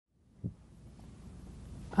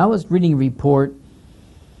I was reading a report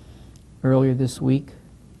earlier this week.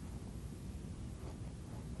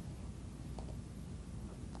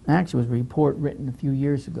 Actually, it was a report written a few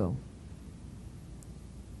years ago.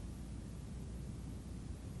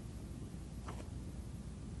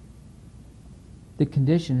 The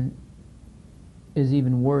condition is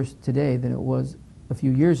even worse today than it was a few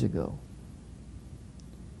years ago.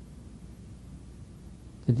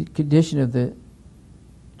 The condition of the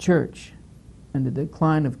church and the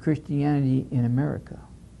decline of Christianity in America.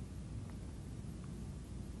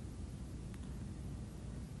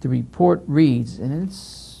 The report reads, and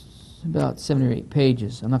it's about 7 or 8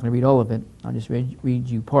 pages. I'm not going to read all of it. I'll just read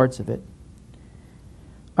you parts of it.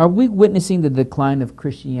 Are we witnessing the decline of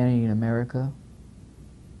Christianity in America?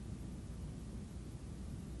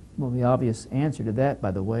 Well, the obvious answer to that,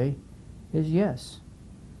 by the way, is yes.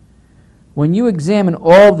 When you examine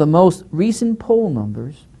all the most recent poll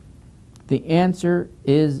numbers, the answer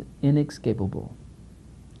is inescapable.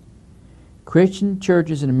 Christian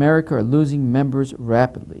churches in America are losing members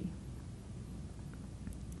rapidly.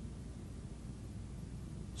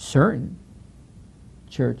 Certain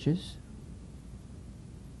churches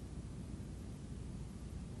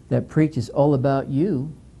that preaches all about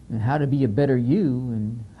you and how to be a better you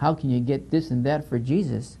and how can you get this and that for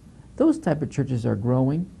Jesus, those type of churches are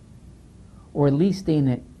growing, or at least staying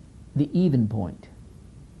at the even point.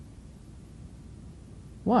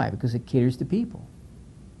 Why? Because it caters to people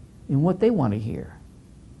and what they want to hear.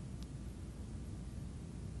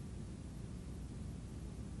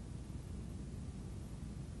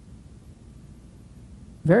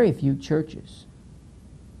 Very few churches.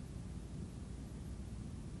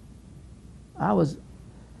 I was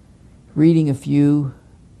reading a few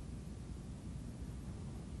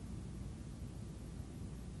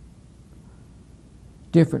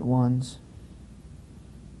different ones,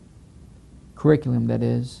 curriculum that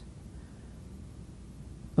is,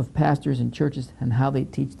 of pastors and churches and how they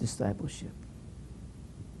teach discipleship.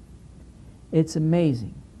 It's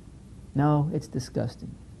amazing. No, it's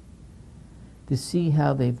disgusting to see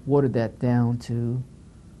how they've watered that down to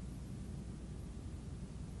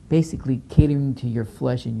basically catering to your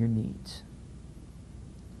flesh and your needs.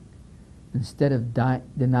 Instead of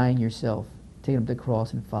denying yourself, taking up the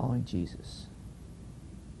cross and following Jesus.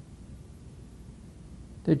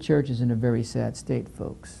 The church is in a very sad state,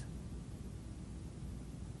 folks.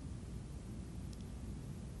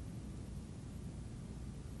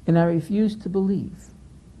 And I refuse to believe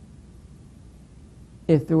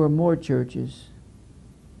if there were more churches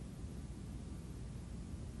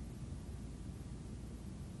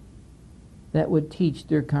that would teach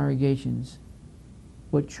their congregations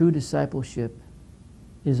what true discipleship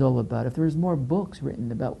is all about. If there was more books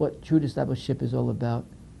written about what true discipleship is all about.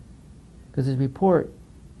 Because this report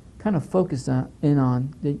kind of focused in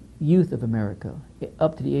on the youth of America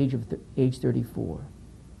up to the age 34.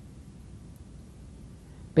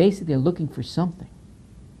 Basically, they're looking for something.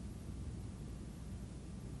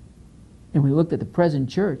 And we looked at the present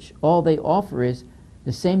church, all they offer is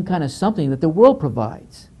the same kind of something that the world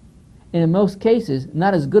provides. And in most cases,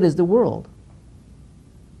 not as good as the world.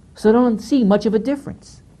 So I don't see much of a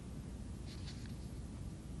difference.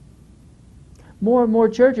 More and more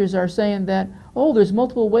churches are saying that, oh, there's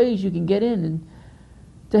multiple ways you can get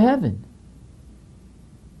to heaven.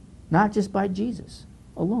 Not just by Jesus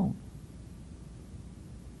alone.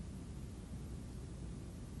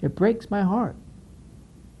 It breaks my heart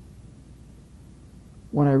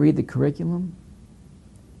when I read the curriculum,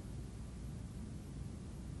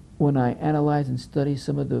 when I analyze and study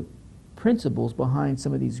some of the principles behind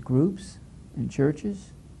some of these groups and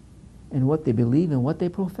churches and what they believe and what they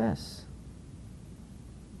profess.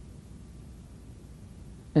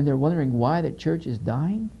 And they're wondering why the church is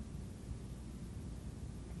dying.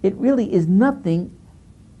 It really is nothing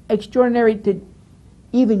extraordinary to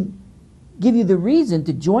even give you the reason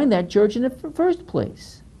to join that church in the first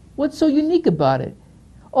place. What's so unique about it?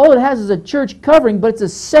 All it has is a church covering, but it's a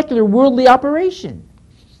secular, worldly operation.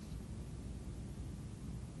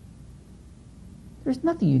 There's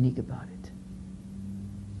nothing unique about it.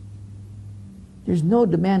 There's no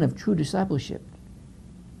demand of true discipleship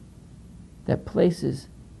that places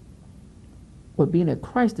what being a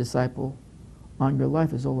Christ disciple on your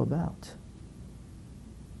life is all about.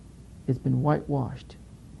 It's been whitewashed.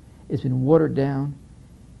 It's been watered down,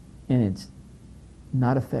 and it's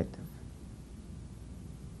not effective.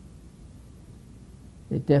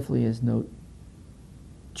 It definitely is no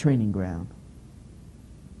training ground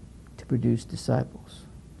to produce disciples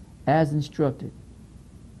as instructed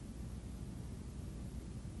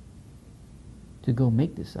to go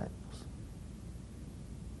make disciples.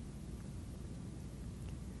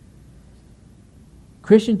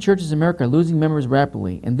 Christian churches in America are losing members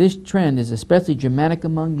rapidly, and this trend is especially dramatic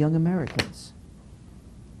among young Americans.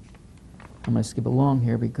 I'm going to skip along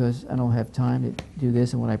here because I don't have time to do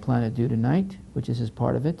this and what I plan to do tonight, which is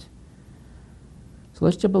part of it. So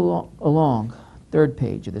let's jump along. Third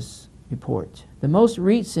page of this report. The most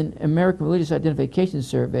recent American Religious Identification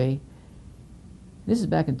Survey, this is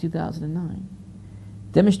back in 2009,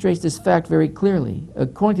 demonstrates this fact very clearly.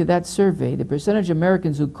 According to that survey, the percentage of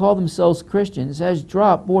Americans who call themselves Christians has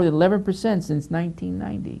dropped more than 11% since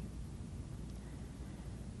 1990.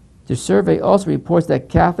 The survey also reports that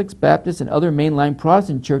Catholics, Baptists, and other mainline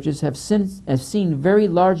Protestant churches have seen very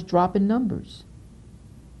large drop in numbers.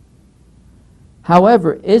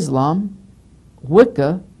 However, Islam,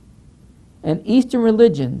 Wicca, and Eastern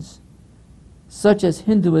religions, such as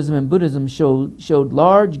Hinduism and Buddhism, showed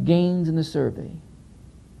large gains in the survey.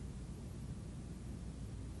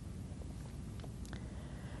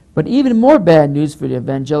 But even more bad news for the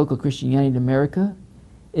evangelical Christianity in America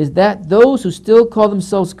is that those who still call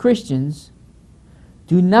themselves Christians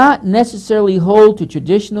do not necessarily hold to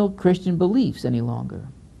traditional Christian beliefs any longer.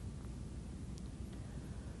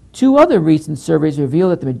 Two other recent surveys reveal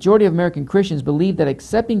that the majority of American Christians believe that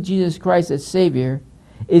accepting Jesus Christ as Savior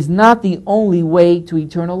is not the only way to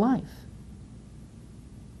eternal life.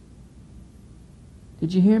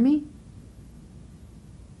 Did you hear me?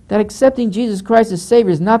 That accepting Jesus Christ as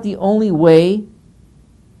Savior is not the only way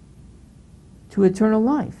to eternal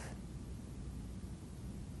life.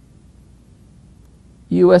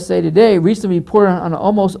 USA Today recently reported on an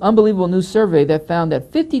almost unbelievable new survey that found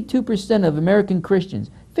that 52% of American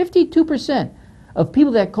Christians, 52% of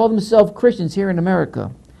people that call themselves Christians here in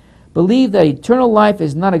America, believe that eternal life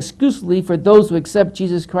is not exclusively for those who accept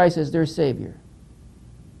Jesus Christ as their Savior.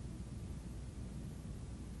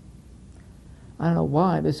 I don't know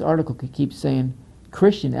why this article could keep saying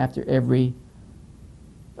Christian after every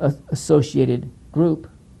associated group,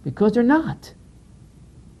 because they're not.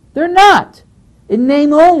 They're not. In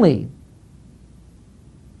name only.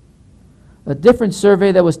 A different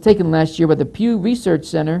survey that was taken last year by the Pew Research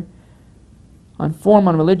Center on Forum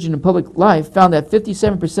on Religion and Public Life found that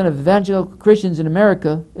 57% of evangelical Christians in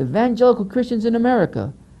America,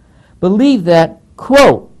 believe that,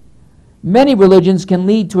 quote, many religions can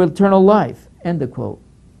lead to eternal life, end of quote.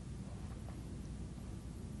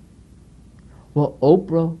 Well,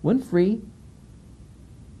 Oprah Winfrey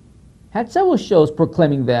had several shows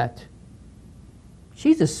proclaiming that.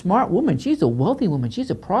 She's a smart woman. She's a wealthy woman. She's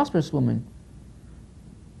a prosperous woman.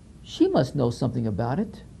 She must know something about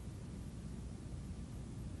it.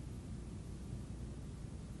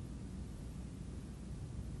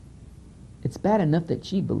 It's bad enough that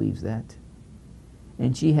she believes that.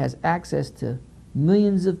 And she has access to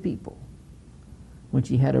millions of people when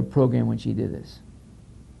she had her program when she did this,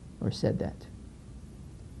 or said that.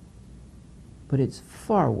 But it's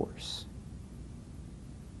far worse.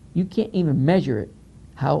 You can't even measure it,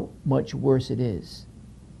 how much worse it is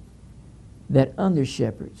that under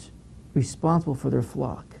shepherds responsible for their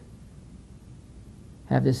flock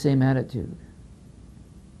have the same attitude.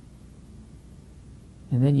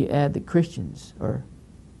 And then you add the Christians, or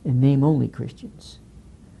in name only Christians,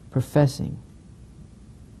 professing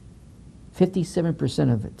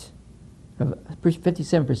 57% of it,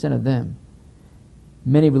 57% of them,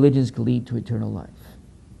 many religions can lead to eternal life.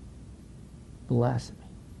 Blasphemy.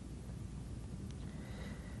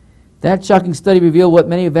 That shocking study revealed what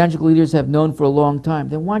many evangelical leaders have known for a long time.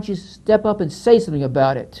 Then why don't you step up and say something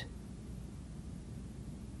about it?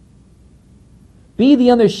 Be the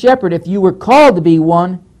under shepherd if you were called to be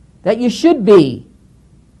one that you should be.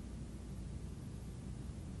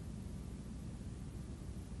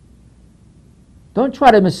 Don't try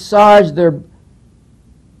to massage their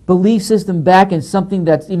belief system back in something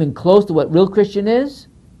that's even close to what real Christian is.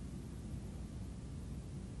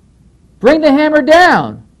 Bring the hammer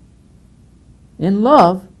down in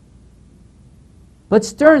love, but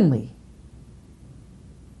sternly.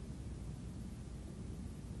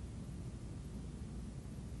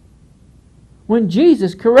 When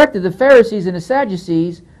Jesus corrected the Pharisees and the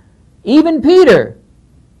Sadducees, even Peter,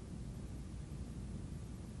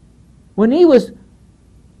 when he was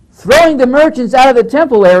throwing the merchants out of the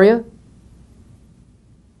temple area,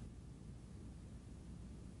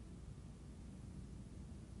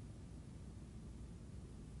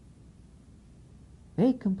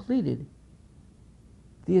 they completed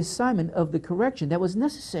the assignment of the correction that was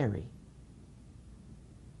necessary.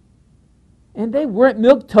 And they weren't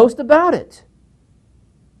milquetoast about it.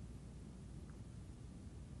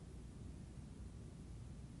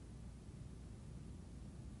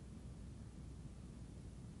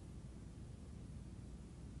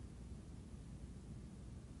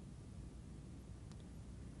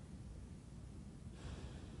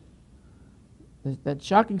 That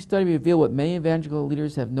shocking study revealed what many evangelical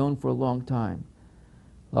leaders have known for a long time.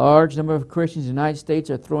 Large number of Christians in the United States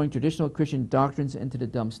are throwing traditional Christian doctrines into the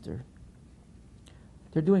dumpster.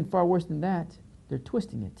 They're doing far worse than that. They're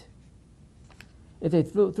twisting it. If they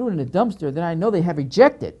threw it in the dumpster, then I know they have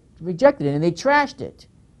rejected it and they trashed it.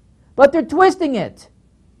 But they're twisting it.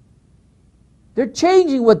 They're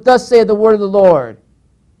changing what thus saith the word of the Lord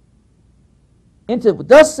into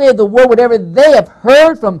thus saith the word, whatever they have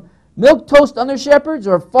heard from milquetoast under shepherds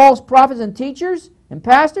or false prophets and teachers and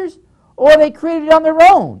pastors, or they created it on their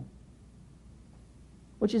own,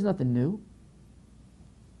 which is nothing new.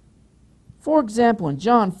 For example, in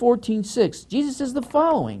John 14:6, Jesus says the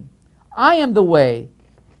following: I am the way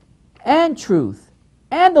and truth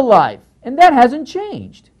and the life, and that hasn't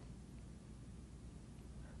changed.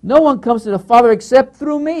 No one comes to the Father except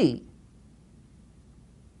through me.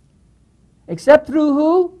 Except through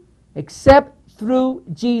who? Except through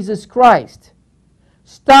Jesus Christ.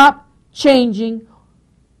 Stop changing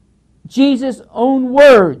Jesus' own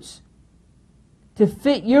words to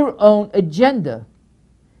fit your own agenda,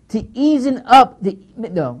 to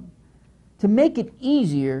make it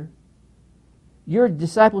easier your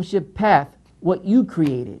discipleship path, what you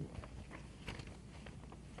created.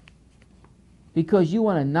 Because you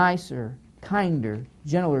want a nicer, kinder,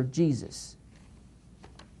 gentler Jesus.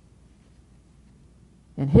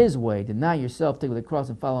 And his way, deny yourself, take up the cross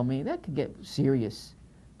and follow me, that could get serious.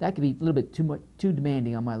 That could be a little bit too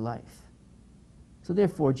demanding on my life. So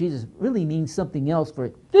therefore, Jesus really means something else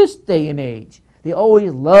for this day and age. They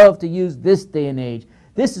always love to use this day and age.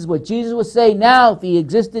 This is what Jesus would say now if he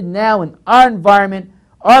existed now in our environment,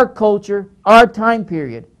 our culture, our time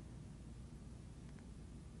period.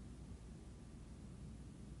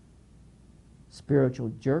 Spiritual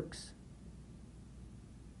jerks.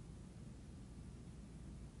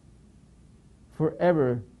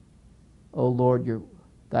 Forever, O Lord,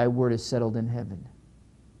 thy word is settled in heaven,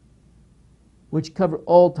 which cover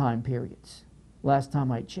all time periods, last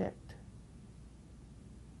time I checked.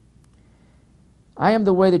 I am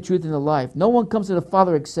the way, the truth, and the life. No one comes to the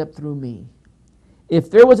Father except through me. If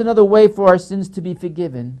there was another way for our sins to be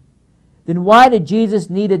forgiven, then why did Jesus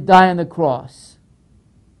need to die on the cross?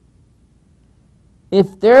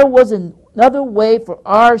 If there was another way for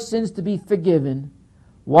our sins to be forgiven,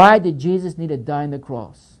 why did Jesus need to die on the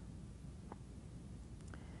cross?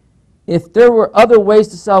 If there were other ways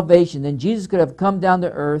to salvation, then Jesus could have come down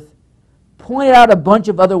to earth, pointed out a bunch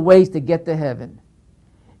of other ways to get to heaven,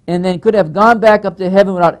 and then could have gone back up to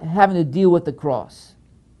heaven without having to deal with the cross.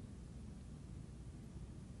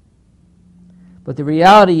 But the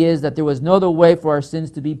reality is that there was no other way for our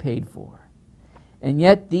sins to be paid for. And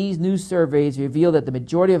yet these new surveys reveal that the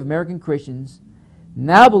majority of American Christians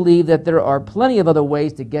now believe that there are plenty of other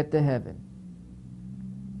ways to get to heaven.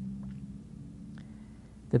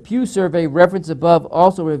 The Pew survey referenced above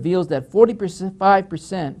also reveals that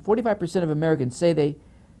 45% of Americans say they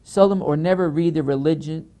seldom or never read the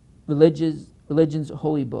religion's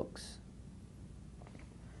holy books.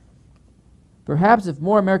 Perhaps if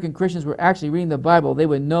more American Christians were actually reading the Bible, they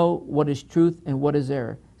would know what is truth and what is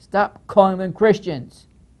error. Stop calling them Christians.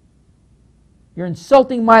 You're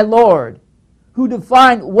insulting my Lord, who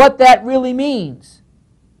defined what that really means.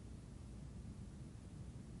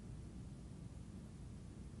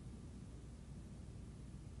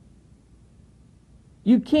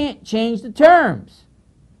 You can't change the terms.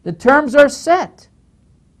 The terms are set.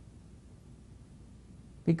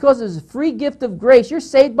 Because it's a free gift of grace, you're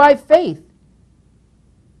saved by faith.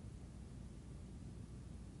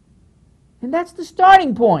 And that's the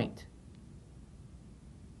starting point.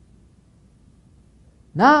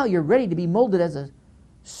 Now you're ready to be molded as a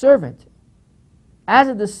servant, as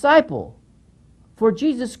a disciple for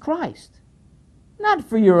Jesus Christ. Not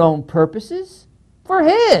for your own purposes, for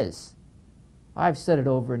His. I've said it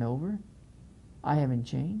over and over. I haven't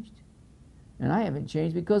changed. And I haven't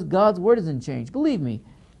changed because God's Word hasn't changed. Believe me,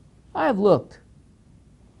 I have looked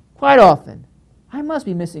quite often. I must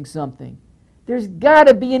be missing something. There's got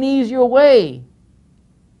to be an easier way.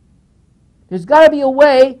 There's got to be a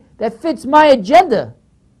way that fits my agenda,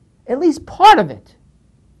 at least part of it,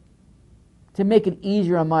 to make it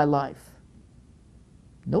easier on my life.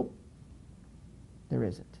 Nope, there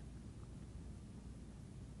isn't.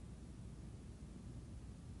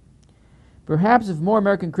 Perhaps if more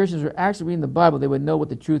American Christians were actually reading the Bible, they would know what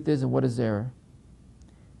the truth is and what is error.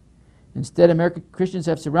 Instead, American Christians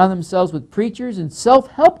have surrounded themselves with preachers and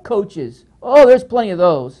self-help coaches. Oh, there's plenty of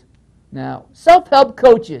those. Now, self-help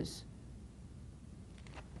coaches.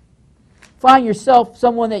 Find yourself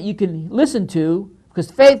someone that you can listen to,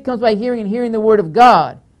 because faith comes by hearing and hearing the Word of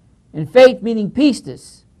God. And faith meaning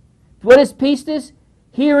pistis. What is pistis?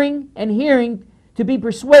 Hearing and hearing to be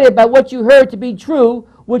persuaded by what you heard to be true,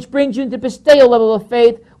 which brings you into the pisteo level of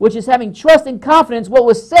faith, which is having trust and confidence what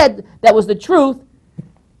was said that was the truth.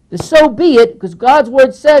 So be it, because God's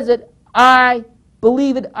word says it. I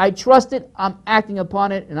believe it, I trust it, I'm acting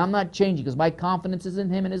upon it, and I'm not changing because my confidence is in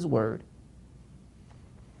Him and His word.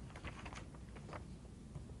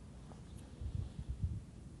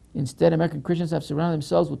 Instead, American Christians have surrounded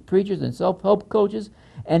themselves with preachers and self-help coaches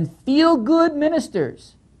and feel-good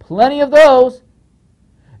ministers. Plenty of those.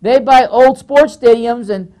 They buy old sports stadiums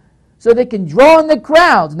and so they can draw in the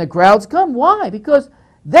crowds. And the crowds come. Why? Because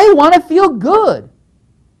they want to feel good.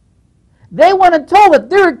 They want to tell that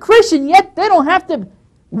they're a Christian, yet they don't have to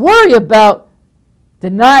worry about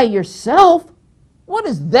deny yourself. What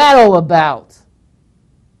is that all about?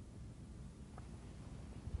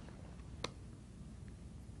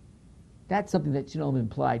 That's something that should have been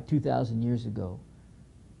applied 2,000 years ago.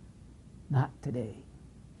 Not today.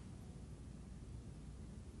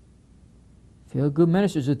 Feel-good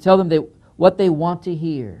ministers who tell them what they want to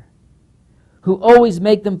hear, who always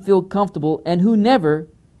make them feel comfortable, and who never,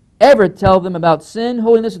 ever tell them about sin,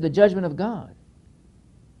 holiness, or the judgment of God.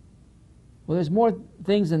 Well, there's more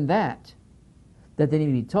things than that they need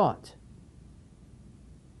to be taught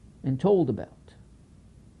and told about.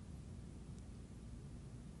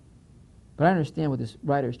 But I understand what this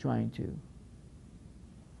writer is trying to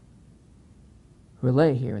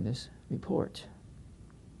relay here in this report.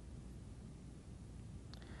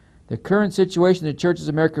 The current situation in the churches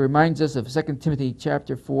of America reminds us of 2 Timothy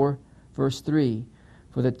chapter 4, verse 3.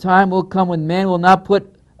 For the time will come when men will not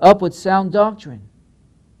put up with sound doctrine.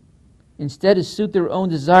 Instead, to suit their own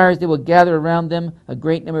desires, they will gather around them a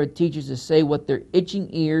great number of teachers to say what their itching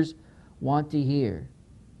ears want to hear.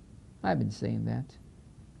 I've been saying that.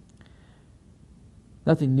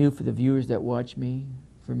 Nothing new for the viewers that watch me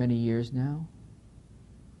for many years now.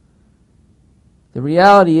 The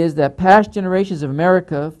reality is that past generations of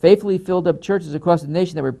America faithfully filled up churches across the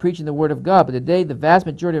nation that were preaching the Word of God, but today the vast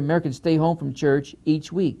majority of Americans stay home from church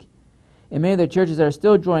each week. And many of the churches that are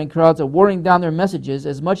still drawing crowds are watering down their messages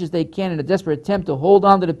as much as they can in a desperate attempt to hold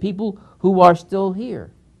on to the people who are still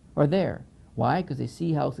here or there. Why? Because they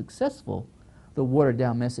see how successful the watered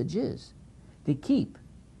down message is. They keep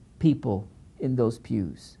people in those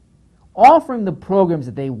pews, offering the programs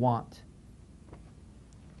that they want.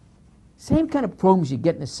 Same kind of programs you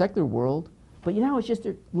get in the secular world, but you know it's just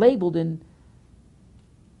labeled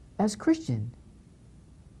as Christian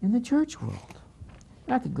in the church world.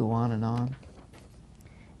 I could go on.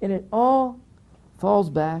 And it all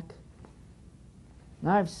falls back,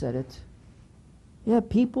 and I've said it, yeah,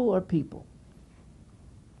 people are people.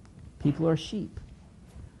 People are sheep.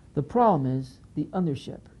 The problem is the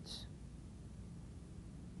under-shepherds.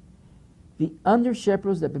 The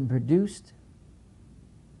under-shepherds that have been produced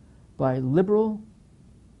by liberal,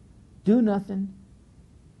 do-nothing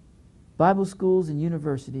Bible schools and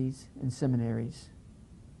universities and seminaries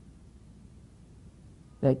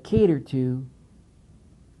that cater to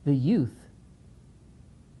the youth,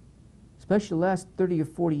 especially the last 30 or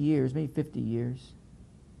 40 years, maybe 50 years,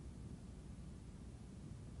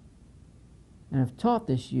 and have taught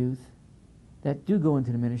this youth that do go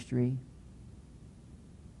into the ministry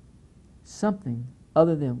something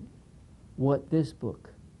other than what this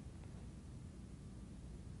book,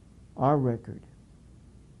 our record,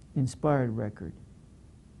 inspired record,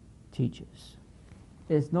 teaches.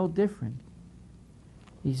 It's no different.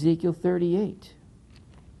 Ezekiel 38.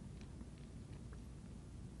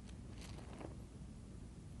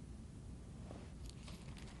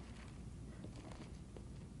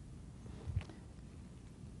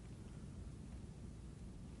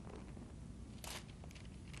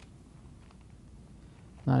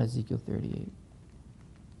 Not Ezekiel 38.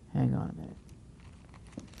 Hang on a minute.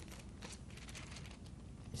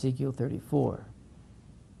 Ezekiel 34.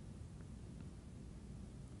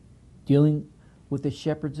 Dealing with the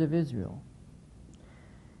shepherds of Israel.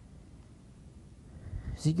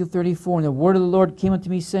 Ezekiel 34, and the word of the Lord came unto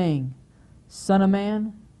me, saying, Son of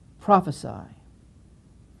man, prophesy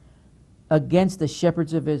against the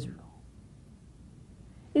shepherds of Israel.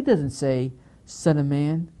 It doesn't say, Son of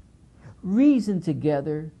man, reason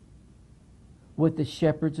together with the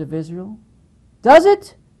shepherds of Israel. Does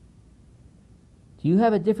it? Do you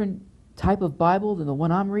have a different type of Bible than the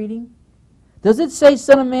one I'm reading? Does it say,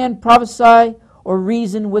 Son of man, prophesy or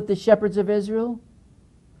reason with the shepherds of Israel?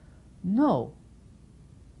 No.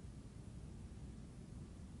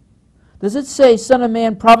 Does it say, Son of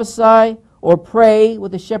man, prophesy or pray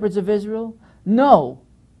with the shepherds of Israel? No.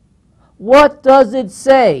 What does it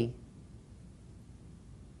say?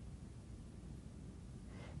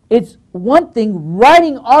 It's one thing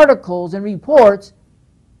writing articles and reports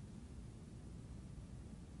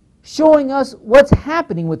showing us what's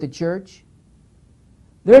happening with the church.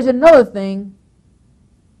 There's another thing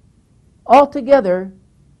altogether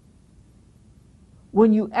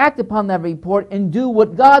when you act upon that report and do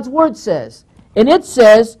what God's Word says. And it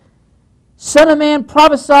says, Son of man,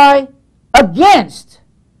 prophesy against.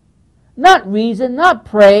 Not reason, not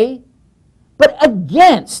pray, but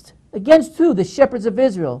against. Against who? The shepherds of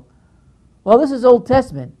Israel. Well, this is Old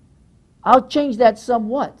Testament. I'll change that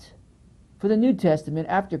somewhat for the New Testament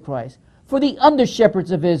after Christ. For the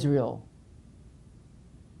under-shepherds of Israel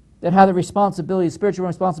that have the responsibility, spiritual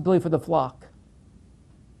responsibility for the flock.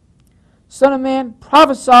 Son of man,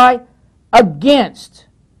 prophesy against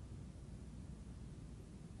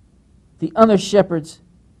the under-shepherds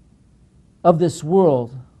of this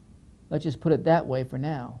world. Let's just put it that way for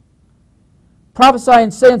now. Prophesy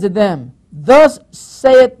and say unto them, Thus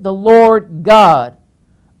saith the Lord God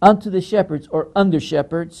unto the shepherds or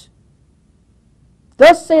under-shepherds.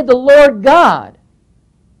 Thus saith the Lord God.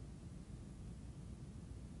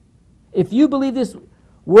 If you believe His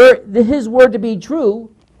word to be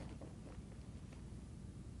true,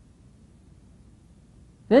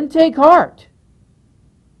 then take heart.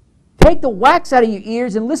 Take the wax out of your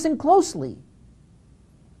ears and listen closely.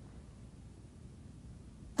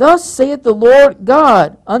 Thus saith the Lord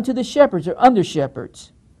God unto the shepherds or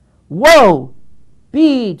under-shepherds. Woe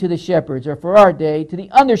be to the shepherds, or for our day, to the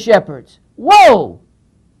under-shepherds. Woe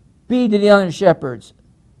be to the under-shepherds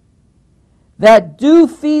that do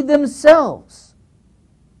feed themselves.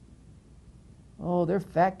 Oh, they're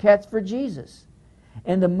fat cats for Jesus.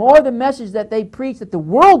 And the more the message that they preach that the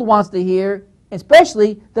world wants to hear,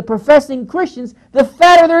 especially the professing Christians, the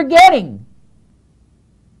fatter they're getting.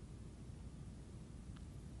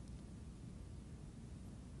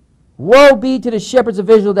 Woe be to the shepherds of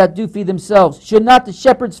Israel that do feed themselves. Should not the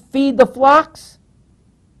shepherds feed the flocks?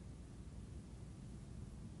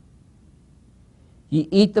 Ye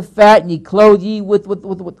eat the fat, and ye clothe ye with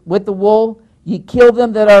the wool. Ye kill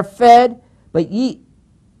them that are fed, but ye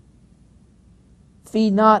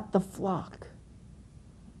feed not the flock.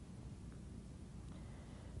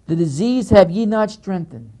 The disease have ye not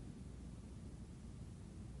strengthened.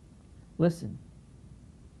 Listen.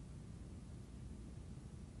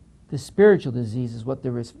 The spiritual disease is what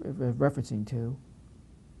they're referencing to.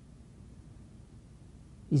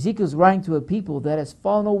 Ezekiel's writing to a people that has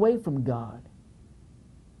fallen away from God.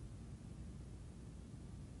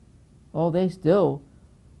 Oh, they still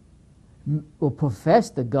will profess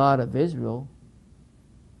the God of Israel.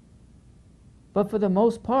 But for the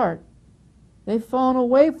most part, they've fallen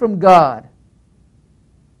away from God.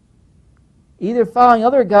 Either following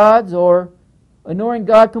other gods or ignoring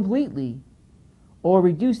God completely, or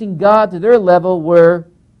reducing God to their level where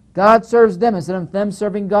God serves them instead of them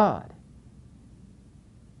serving God.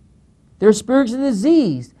 They're spiritually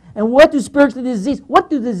diseased. And what do physical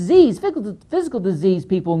disease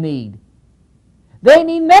people need? They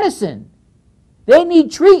need medicine. They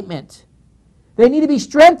need treatment. They need to be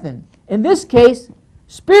strengthened. In this case,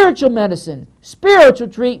 spiritual medicine, spiritual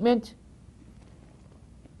treatment,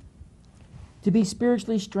 to be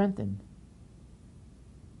spiritually strengthened.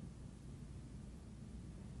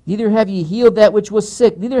 Neither have ye healed that which was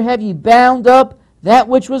sick, neither have ye bound up that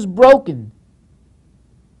which was broken.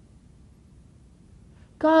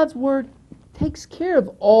 God's Word takes care of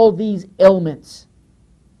all these ailments.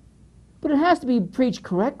 But it has to be preached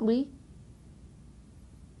correctly.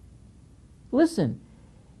 Listen,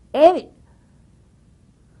 I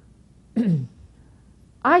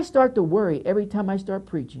start to worry every time I start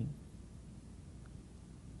preaching.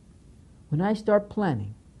 When I start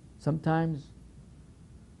planning, sometimes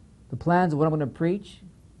the plans of what I'm going to preach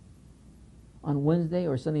on Wednesday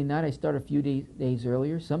or Sunday night, I start a few days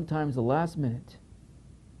earlier, sometimes the last minute.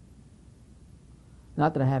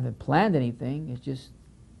 Not that I haven't planned anything, it's just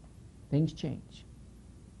things change.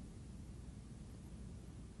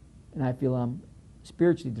 And I feel I'm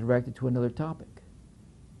spiritually directed to another topic.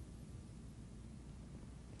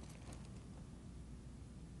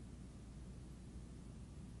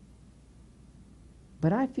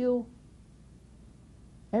 But I feel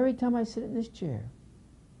every time I sit in this chair,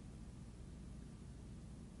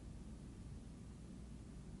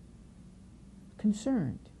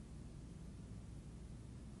 concerned.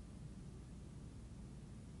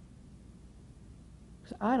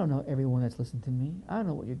 Because I don't know everyone that's listening to me. I don't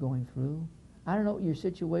know what you're going through. I don't know what your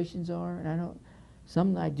situations are, and I know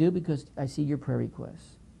some I do because I see your prayer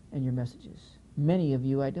requests and your messages. Many of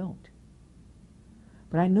you I don't.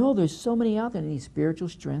 But I know there's so many out there that need spiritual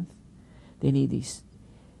strength. They need these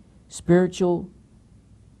spiritual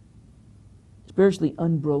spiritually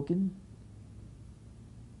unbroken.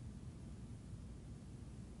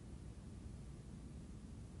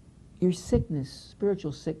 Your sickness,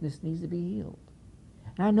 spiritual sickness, needs to be healed.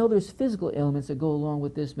 And I know there's physical ailments that go along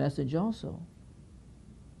with this message also.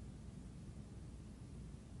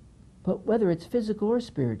 But whether it's physical or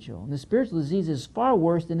spiritual, and the spiritual disease is far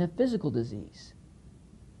worse than the physical disease.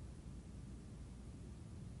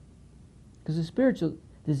 Because the spiritual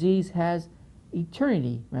disease has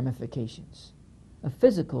eternity ramifications. A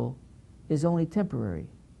physical is only temporary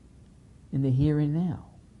in the here and now.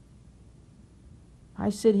 I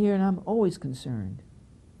sit here and I'm always concerned.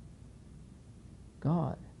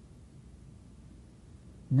 God,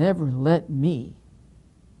 never let me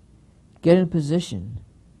get in a position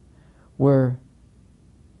where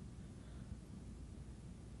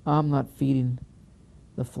I'm not feeding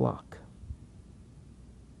the flock.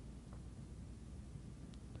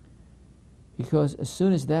 Because as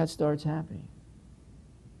soon as that starts happening,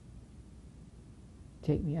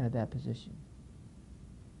 take me out of that position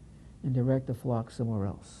and direct the flock somewhere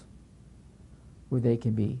else where they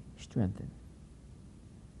can be strengthened.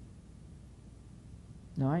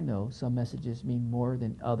 Now I know some messages mean more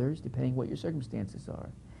than others depending what your circumstances are.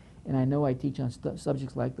 And I know I teach on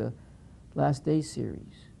subjects like the Last Days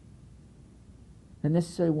series. That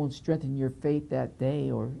necessarily won't strengthen your faith that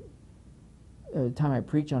day or the time I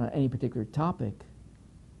preach on any particular topic.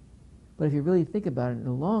 But if you really think about it in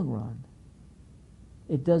the long run,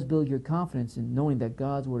 it does build your confidence in knowing that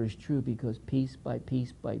God's word is true, because piece by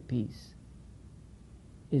piece by piece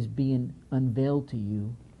is being unveiled to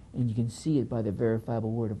you, and you can see it by the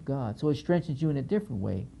verifiable word of God. So it strengthens you in a different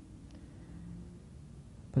way.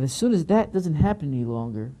 But as soon as that doesn't happen any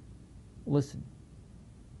longer, listen,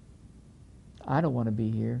 I don't want to be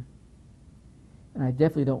here. And I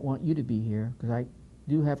definitely don't want you to be here, because I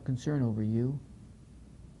do have concern over you,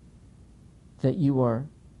 that you are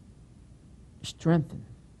strengthened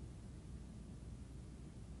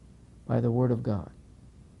by the Word of God.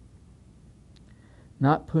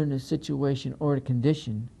 Not put in a situation or a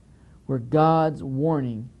condition where God's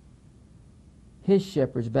warning His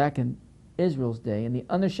shepherds back in Israel's day and the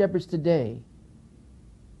under shepherds today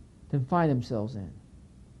to find themselves in.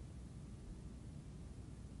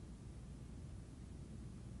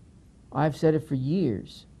 I've said it for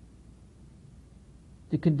years.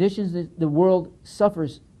 The conditions that the world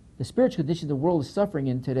suffers, the spiritual conditions the world is suffering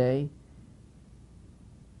in today,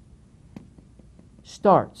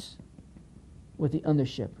 starts with the under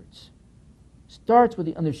shepherds. Starts with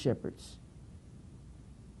the under shepherds.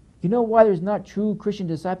 You know why there's not true Christian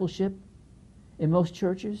discipleship in most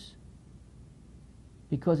churches?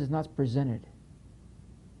 Because it's not presented.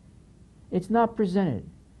 It's not presented.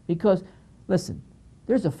 Because, listen,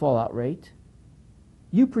 there's a fallout rate.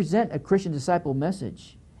 You present a Christian disciple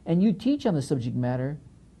message and you teach on the subject matter,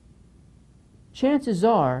 chances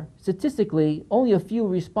are, statistically, only a few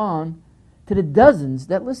respond to the dozens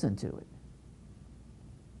that listen to it.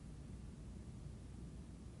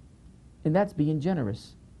 And that's being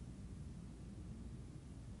generous.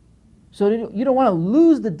 So you don't want to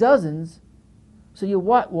lose the dozens, so you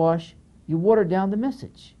whitewash, you water down the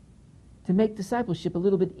message to make discipleship a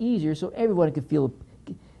little bit easier so everyone can feel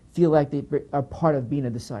like they are part of being a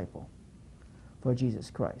disciple for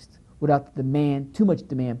Jesus Christ without the demand, too much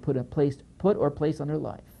demand put or placed on their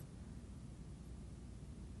life.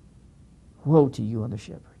 Woe to you, under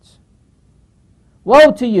shepherds.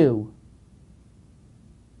 Woe to you!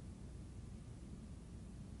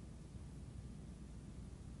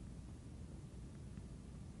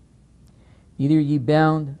 Neither ye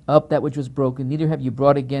bound up that which was broken, neither have you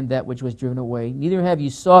brought again that which was driven away, neither have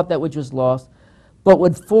you sought that which was lost, but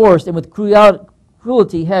with force and with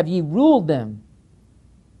cruelty have ye ruled them.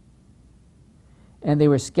 And they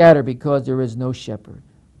were scattered because there is no shepherd.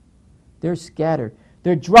 They're scattered.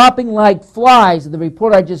 They're dropping like flies in the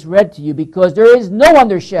report I just read to you because there is no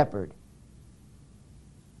under shepherd.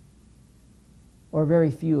 Or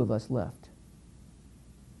very few of us left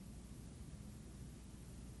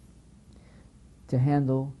to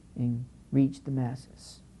handle and reach the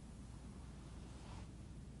masses.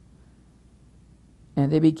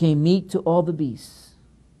 And they became meat to all the beasts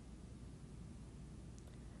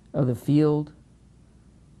of the field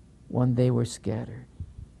when they were scattered.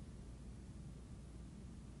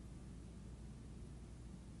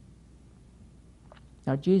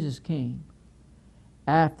 Now Jesus came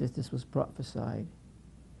after this was prophesied,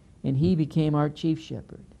 and He became our chief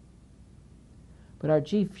shepherd. But our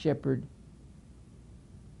chief shepherd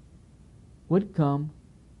would come,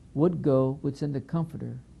 would go, would send a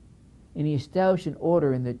comforter, and He established an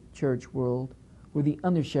order in the church world where the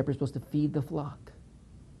under shepherd is supposed to feed the flock.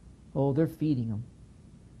 Oh, they're feeding them.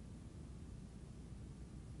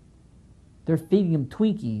 They're feeding them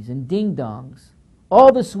Twinkies and ding-dongs.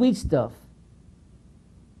 All the sweet stuff.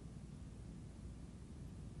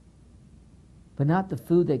 But not the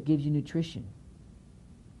food that gives you nutrition.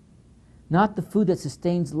 Not the food that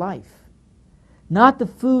sustains life. Not the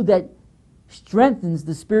food that strengthens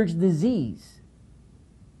the spiritual disease.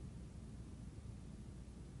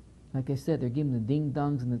 Like I said, they're giving the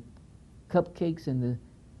ding-dongs and the cupcakes and the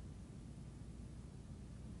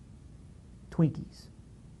Twinkies.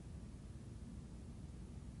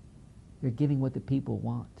 They're giving what the people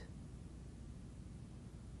want,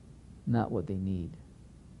 not what they need.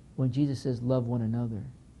 When Jesus says, love one another,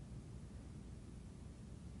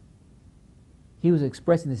 he was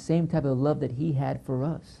expressing the same type of love that he had for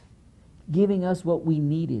us, giving us what we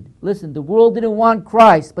needed. Listen, the world didn't want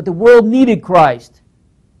Christ, but the world needed Christ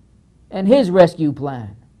and his rescue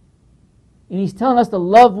plan. And he's telling us to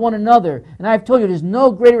love one another. And I've told you, there's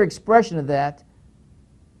no greater expression of that,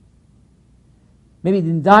 maybe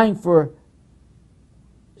than dying for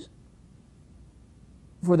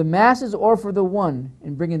the masses or for the one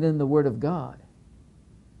and bringing them the Word of God.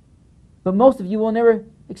 But most of you will never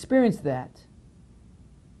experience that.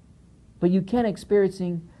 But you can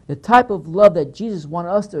experiencing the type of love that Jesus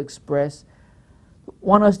wanted us to express,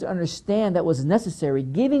 want us to understand that was necessary,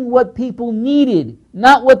 giving what people needed,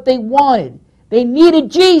 not what they wanted. They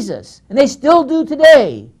needed Jesus, and they still do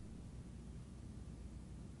today.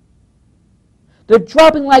 They're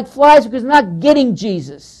dropping like flies because they're not getting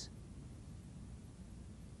Jesus.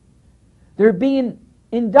 They're being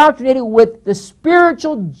indoctrinated with the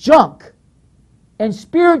spiritual junk and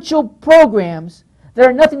spiritual programs that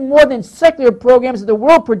are nothing more than secular programs that the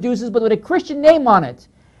world produces, but with a Christian name on it.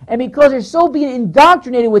 And because they're so being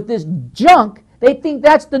indoctrinated with this junk, they think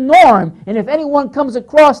that's the norm. And if anyone comes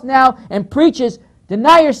across now and preaches,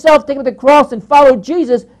 deny yourself, take up the cross, and follow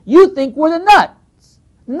Jesus, you think we're the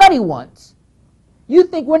nutty ones. You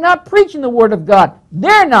think we're not preaching the Word of God.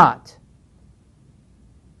 They're not.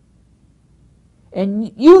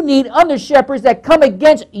 And you need under-shepherds that come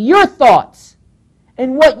against your thoughts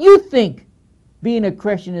and what you think being a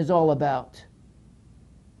Christian is all about.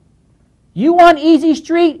 You want easy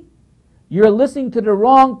street? You're listening to the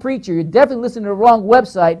wrong preacher. You're definitely listening to the wrong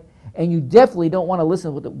website, and you definitely don't want to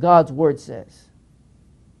listen to what God's Word says.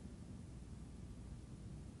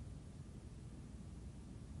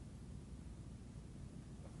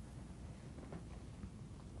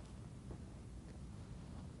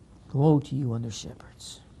 Woe to you,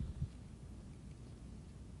 under-shepherds.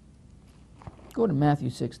 Go to Matthew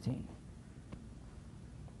 16.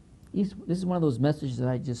 This is one of those messages that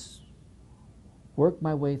I just work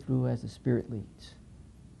my way through as the Spirit leads.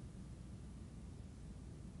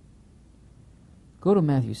 Go to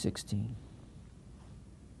Matthew 16.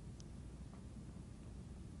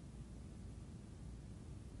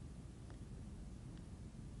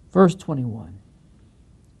 Verse 21.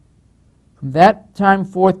 From that time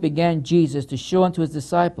forth began Jesus to show unto his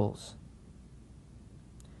disciples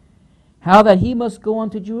how that he must go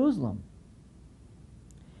unto Jerusalem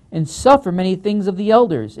and suffer many things of the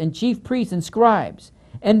elders and chief priests and scribes,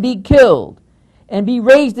 and be killed, and be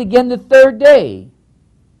raised again the third day.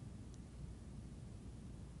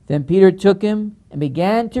 Then Peter took him and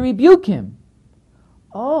began to rebuke him.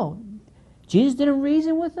 Oh, Jesus didn't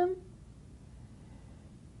reason with him?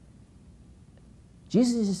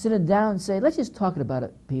 Jesus just sit him down and say, let's just talk about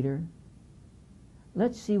it, Peter.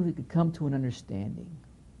 Let's see if we could come to an understanding.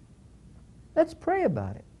 Let's pray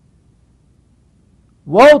about it.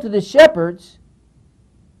 Woe to the shepherds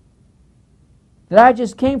that I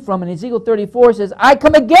just came from. And Ezekiel 34 says, I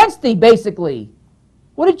come against thee, basically.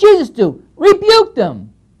 What did Jesus do? Rebuke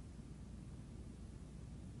them.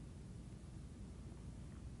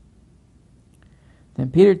 Then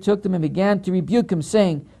Peter took them and began to rebuke him,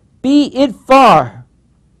 saying, Be it far.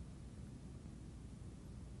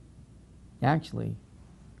 Actually,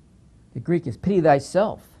 the Greek is pity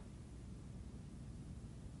thyself.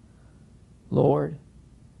 Lord,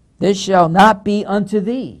 this shall not be unto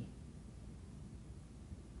thee.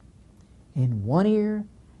 In one ear,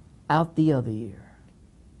 out the other ear.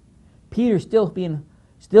 Peter still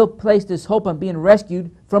placed his hope on being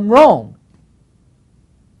rescued from Rome.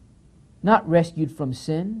 Not rescued from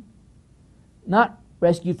sin. Not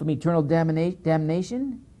rescued from eternal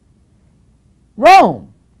damnation.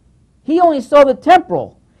 Rome. He only saw the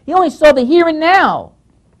temporal. He only saw the here and now.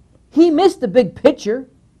 He missed the big picture.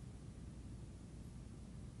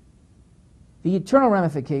 The eternal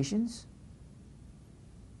ramifications.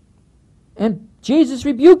 And Jesus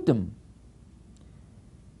rebuked them.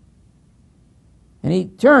 And And he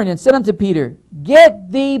turned and said unto Peter,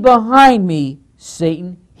 Get thee behind me,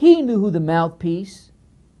 Satan. He knew who the mouthpiece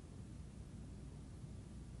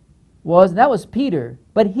was, and that was Peter.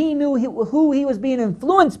 But he knew who he was being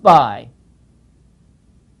influenced by.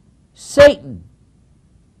 Satan.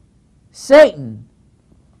 Satan.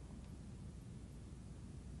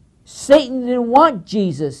 Satan didn't want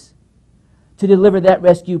Jesus to deliver that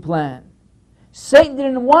rescue plan. Satan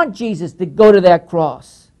didn't want Jesus to go to that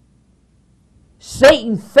cross.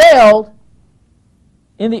 Satan failed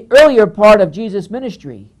in the earlier part of Jesus'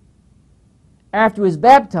 ministry after he was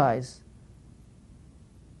baptized.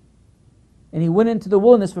 And he went into the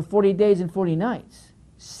wilderness for 40 days and 40 nights.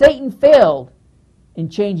 Satan failed in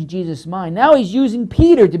changing Jesus' mind. Now he's using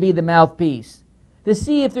Peter to be the mouthpiece to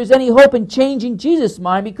see if there's any hope in changing Jesus'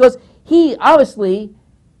 mind, because he obviously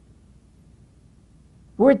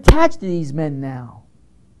were attached to these men now.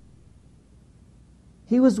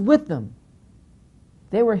 He was with them.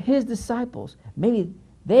 They were his disciples. Maybe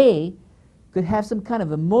they could have some kind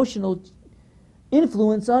of emotional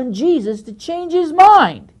influence on Jesus to change his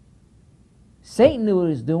mind. Satan knew what he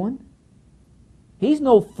was doing. He's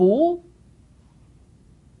no fool.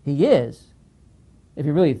 He is, if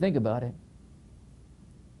you really think about it.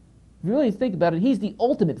 If you really think about it, he's the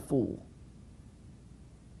ultimate fool,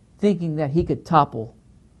 thinking that he could topple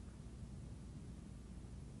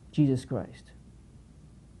Jesus Christ.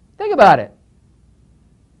 Think about it.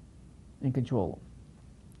 And control him.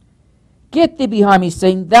 Get thee behind me,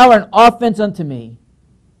 Satan. Thou art an offense unto me.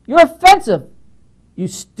 You're offensive, you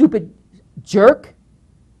stupid jerk.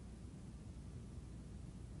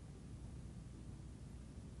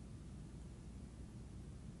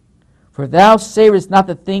 For thou savorest not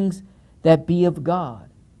the things that be of God.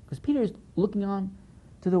 Because Peter is looking on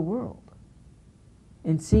to the world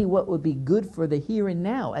and see what would be good for the here and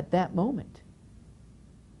now at that moment.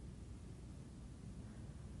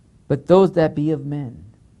 But those that be of men.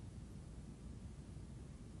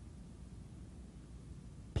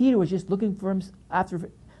 Peter was just looking after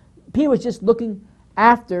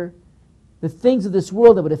the things of this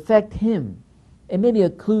world that would affect him, and maybe a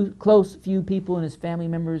close few people and his family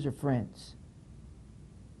members or friends.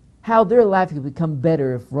 How their life could become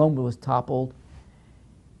better if Rome was toppled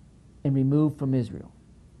and removed from Israel.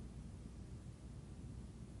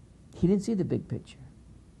 He didn't see the big picture.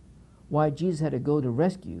 Why Jesus had to go to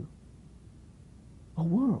rescue a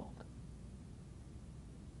world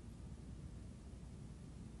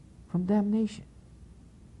from damnation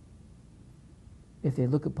if they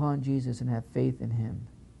look upon Jesus and have faith in him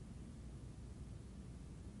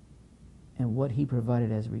and what he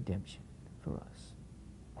provided as redemption for us.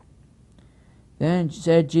 Then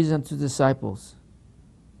said Jesus unto the disciples,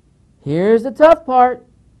 here's the tough part.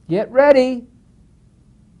 Get ready.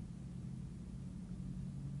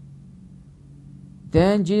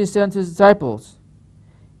 Then Jesus said unto his disciples,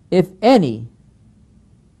 if any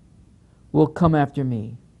will come after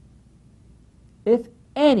me, if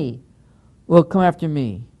any will come after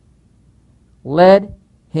me, let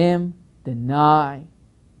him deny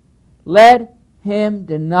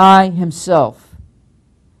himself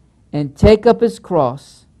and take up his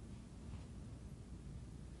cross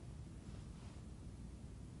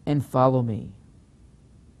and follow me.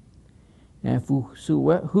 And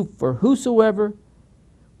for whosoever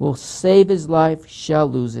will save his life shall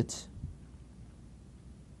lose it.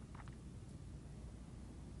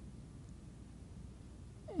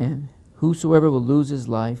 And whosoever will lose his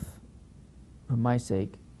life for my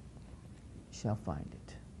sake shall find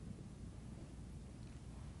it.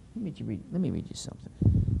 Let me read you something.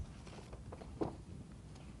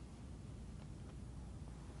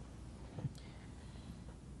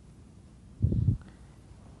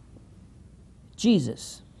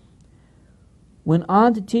 Jesus went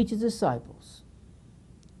on to teach his disciples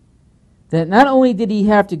that not only did he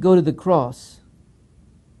have to go to the cross,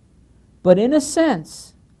 but in a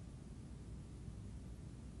sense,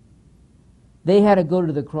 they had to go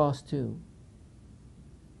to the cross too.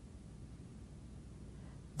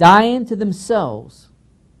 Dying to themselves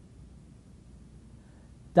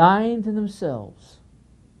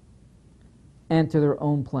and to their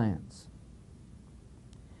own plans.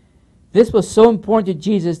 This was so important to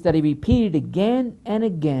Jesus that he repeated again and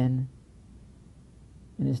again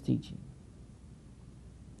in his teaching.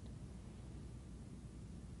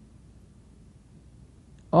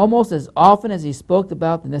 Almost as often as he spoke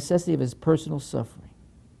about the necessity of his personal suffering.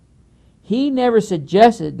 He never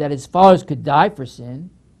suggested that his followers could die for sin,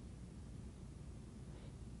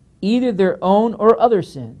 either their own or other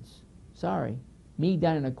sins. Sorry, me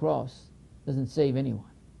dying on a cross doesn't save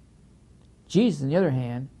anyone. Jesus, on the other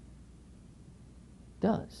hand,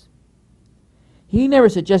 does. He never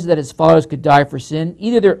suggested that his followers could die for sin,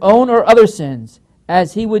 either their own or other sins,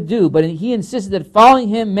 as he would do, but he insisted that following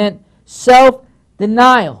him meant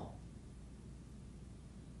self-denial,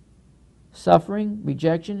 suffering,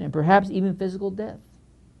 rejection, and perhaps even physical death.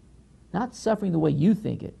 Not suffering the way you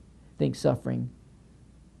think suffering.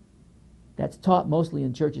 That's taught mostly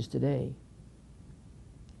in churches today.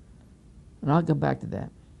 And I'll come back to that.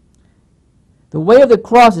 The way of the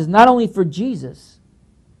cross is not only for Jesus,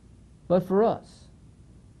 but for us.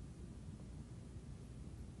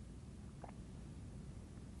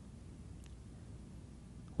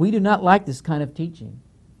 We do not like this kind of teaching.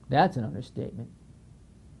 That's an understatement.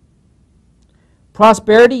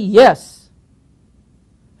 Prosperity, yes.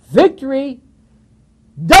 Victory,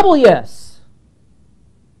 double yes.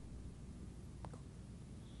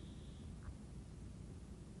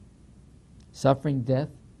 Suffering, death,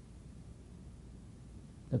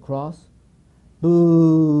 the cross,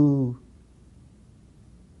 boo.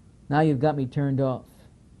 Now you've got me turned off.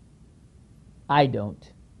 I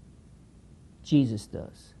don't. Jesus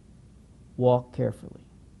does. Walk carefully.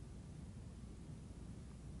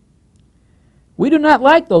 We do not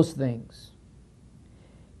like those things.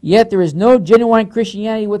 Yet there is no genuine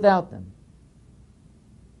Christianity without them.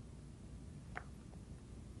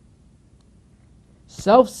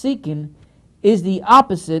 Self-seeking is the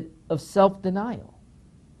opposite of self-denial.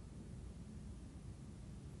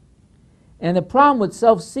 And the problem with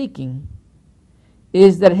self-seeking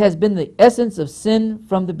is that it has been the essence of sin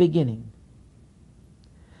from the beginning.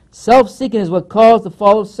 Self-seeking is what caused the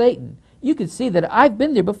fall of Satan. You can see that I've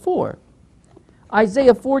been there before.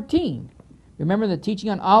 Isaiah 14. Remember the teaching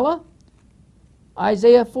on Allah?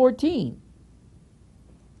 Isaiah 14.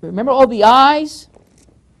 Remember all the eyes?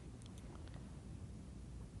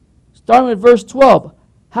 Starting with verse 12.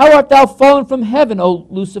 How art thou fallen from heaven, O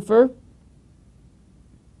Lucifer?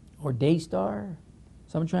 Or day star,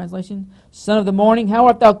 some translation. Son of the morning, how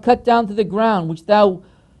art thou cut down to the ground,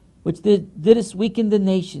 which didst weaken the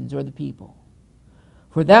nations, or the people?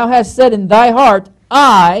 For thou hast said in thy heart,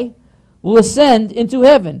 I will ascend into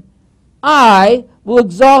heaven. I will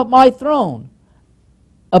exalt my throne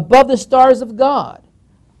above the stars of God.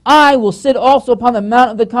 I will sit also upon the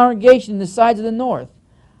mount of the congregation in the sides of the north.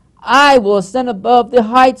 I will ascend above the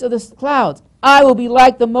heights of the clouds. I will be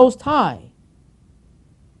like the Most High.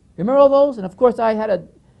 Remember all those? And of course I had a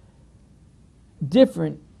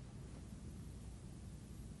different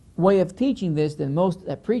way of teaching this than most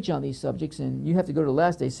that preach on these subjects, and you have to go to the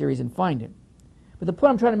Last Day series and find it. But the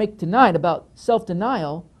point I'm trying to make tonight about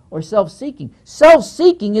self-denial or self-seeking.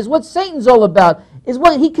 Self-seeking is what Satan's all about, is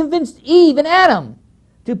what he convinced Eve and Adam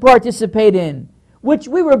to participate in, which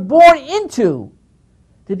we were born into,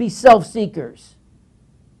 to be self-seekers.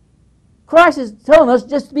 Christ is telling us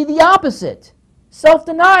just to be the opposite,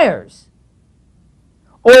 self-deniers.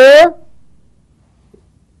 Or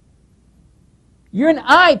you're an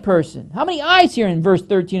I person. How many I's here in verse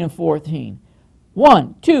 13 and 14?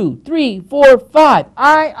 1, 2, 3, 4, 5.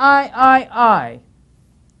 I.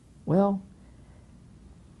 Well,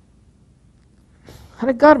 how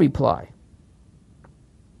did God reply?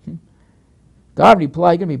 God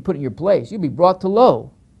replied, you're going to be put in your place. You'll be brought to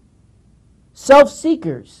low.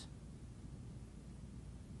 Self-seekers.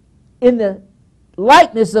 In the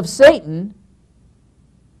likeness of Satan,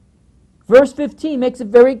 verse 15 makes it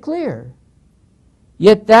very clear.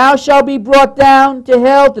 Yet thou shalt be brought down to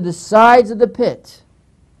hell, to the sides of the pit.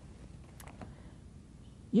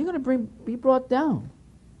 You're going to be brought down.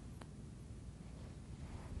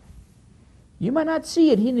 You might not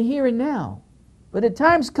see it in the here and now, but at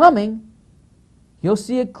time's coming, you'll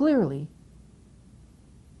see it clearly.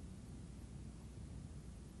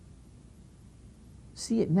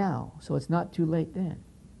 See it now, so it's not too late then.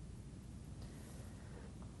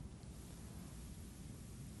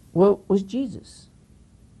 What was Jesus'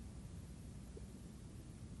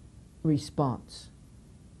 response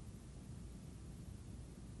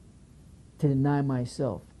to deny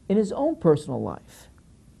myself in his own personal life?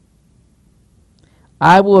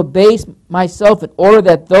 I will abase myself in order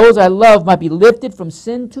that those I love might be lifted from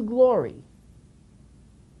sin to glory.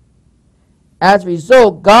 As a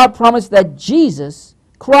result, God promised that Jesus,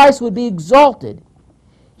 Christ, would be exalted.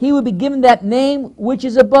 He would be given that name which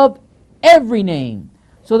is above every name,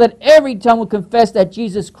 so that every tongue will confess that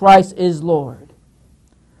Jesus Christ is Lord.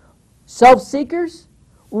 Self-seekers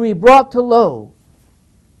will be brought to low.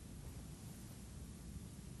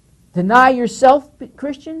 Deny yourself,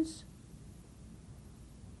 Christians.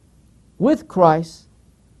 With Christ,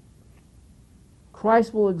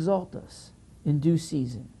 Christ will exalt us in due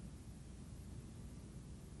season.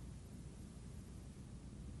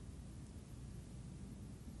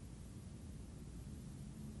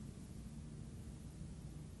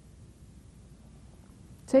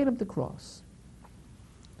 Taking up the cross.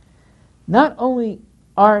 Not only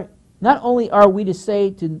are we to say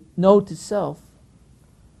to no to self,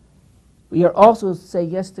 we are also to say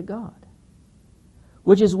yes to God,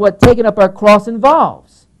 which is what taking up our cross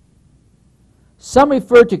involves. Some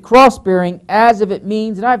refer to cross-bearing as if it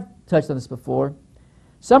means, and I've touched on this before,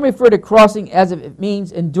 some refer to crossing as if it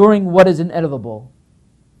means enduring what is inevitable.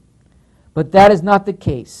 But that is not the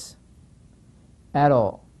case at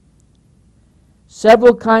all.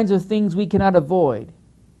 Several kinds of things we cannot avoid,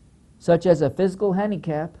 such as a physical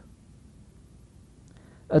handicap,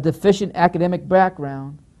 a deficient academic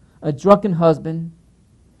background, a drunken husband,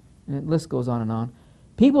 and the list goes on and on.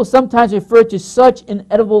 People sometimes refer to such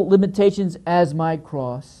inevitable limitations as my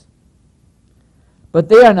cross. But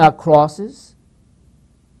they are not crosses.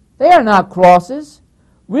 They are not crosses.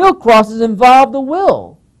 Real crosses involve the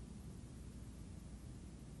will.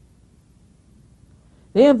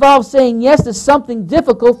 They involve saying yes to something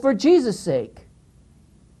difficult for Jesus' sake.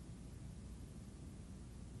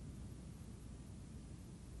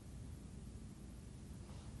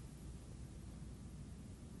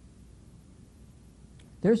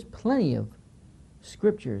 There's plenty of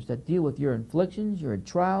scriptures that deal with your afflictions, your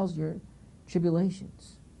trials, your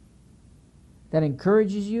tribulations, that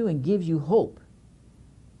encourages you and gives you hope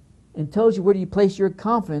and tells you where do you place your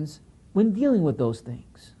confidence when dealing with those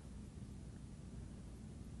things.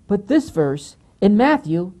 But this verse in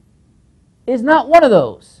Matthew is not one of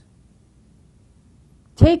those.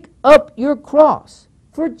 Take up your cross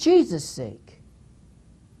for Jesus' sake.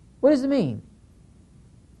 What does it mean?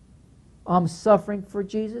 I'm suffering for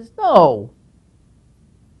Jesus? No.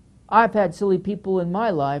 I've had silly people in my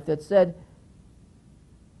life that said,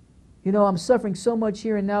 I'm suffering so much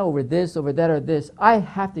here and now over this, over that, or this. I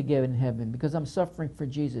have to get in heaven because I'm suffering for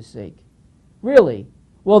Jesus' sake. Really?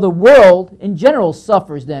 Well, the world in general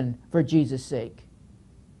suffers then for Jesus' sake.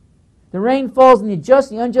 The rain falls on the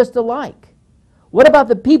just and the unjust alike. What about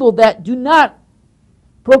the people that do not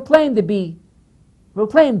proclaim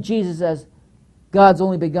Jesus as God's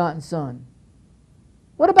only begotten Son?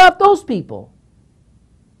 What about those people?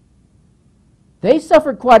 They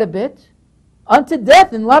suffer quite a bit, unto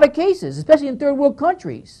death in a lot of cases, especially in third world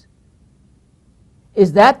countries.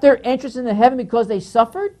 Is that their interest in the heaven because they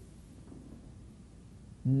suffered?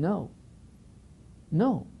 No.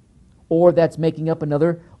 No. Or that's making up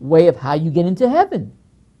another way of how you get into heaven,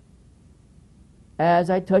 as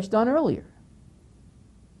I touched on earlier.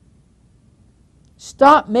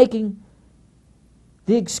 Stop making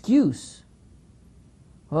the excuse,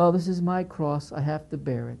 well, this is my cross, I have to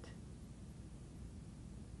bear it.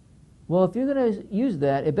 Well, if you're going to use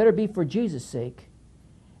that, it better be for Jesus' sake.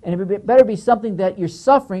 And it better be something that you're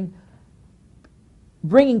suffering,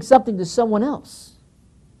 bringing something to someone else.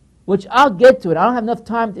 Which I'll get to it. I don't have enough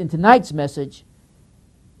time in tonight's message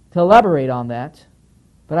to elaborate on that.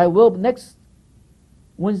 But I will next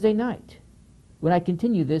Wednesday night when I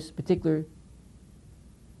continue this particular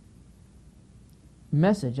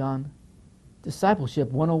message on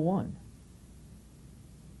Discipleship 101.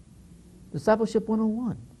 Discipleship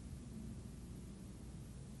 101.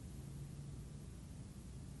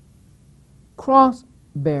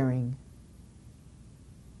 Cross-bearing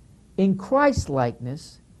in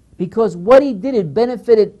Christ-likeness, because what he did, it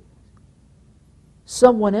benefited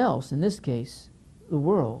someone else, in this case, the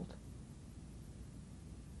world.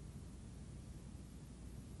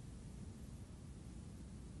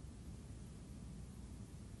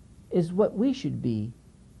 Is what we should be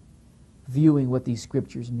viewing what these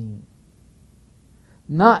scriptures mean.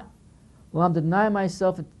 Not, well, I'm denying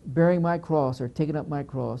myself and bearing my cross or taking up my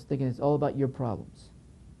cross, thinking it's all about your problems.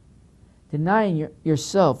 Denying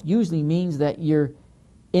yourself usually means that you're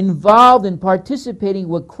involved in participating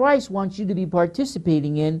what Christ wants you to be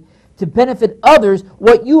participating in to benefit others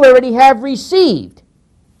what you already have received,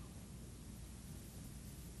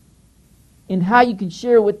 and how you can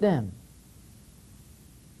share with them.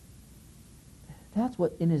 That's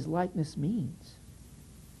what in his likeness means.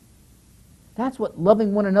 That's what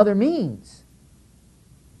loving one another means.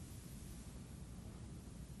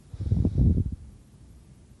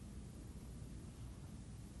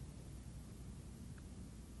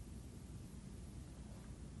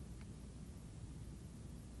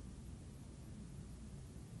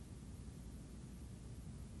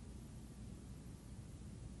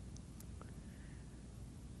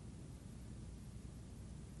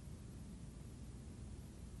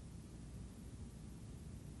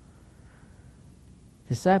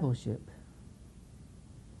 Discipleship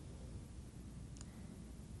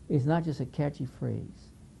is not just a catchy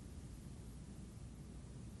phrase.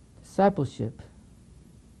 Discipleship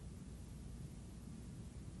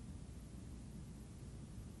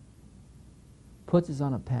puts us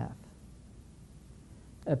on a path.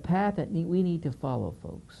 A path that we need to follow,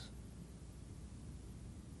 folks.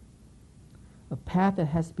 A path that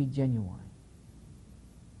has to be genuine.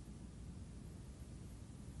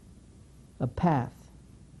 A path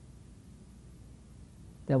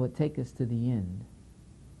that would take us to the end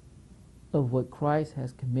of what Christ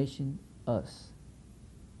has commissioned us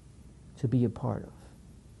to be a part of.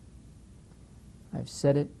 I've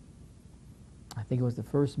said it, I think it was the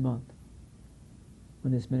first month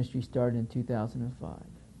when this ministry started in 2005.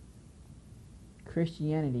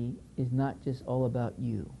 Christianity is not just all about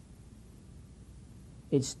you.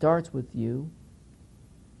 It starts with you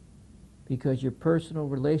because your personal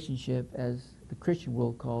relationship, as the Christian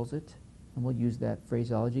world calls it, and we'll use that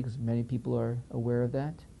phraseology because many people are aware of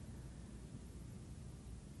that,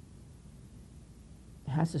 it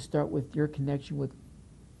has to start with your connection with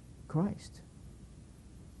Christ.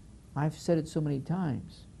 I've said it so many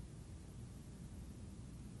times,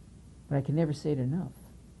 but I can never say it enough.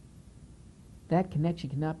 That connection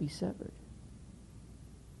cannot be severed.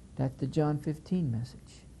 That's the John 15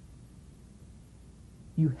 message.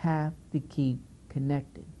 You have to keep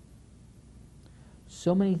connected.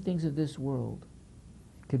 So many things of this world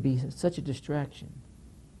could be such a distraction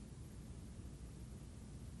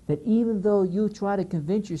that even though you try to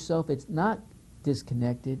convince yourself it's not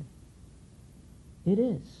disconnected, it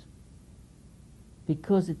is.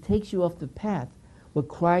 Because it takes you off the path what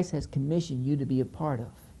Christ has commissioned you to be a part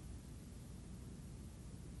of.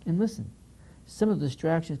 And listen, some of the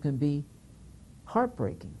distractions can be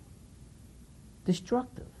heartbreaking,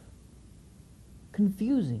 destructive,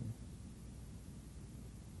 confusing,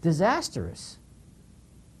 disastrous,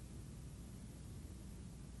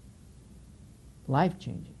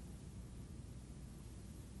 life-changing.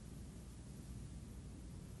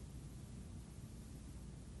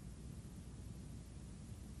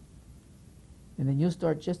 And then you'll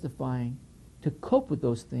start justifying to cope with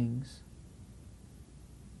those things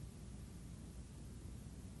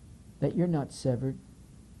that you're not severed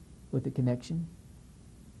with the connection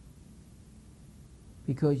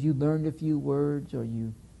because you learned a few words or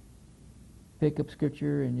you pick up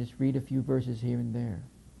scripture and just read a few verses here and there.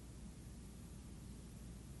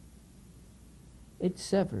 It's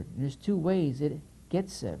severed. And there's two ways it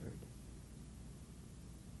gets severed.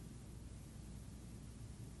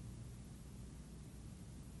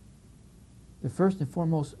 The first and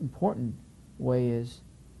foremost important way is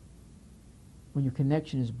when your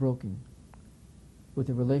connection is broken with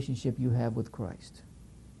the relationship you have with Christ.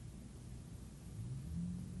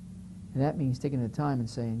 And that means taking the time and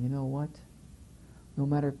saying, you know what? No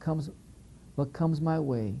matter what comes my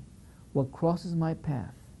way, what crosses my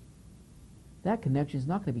path, that connection is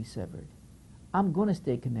not going to be severed. I'm going to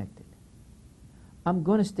stay connected. I'm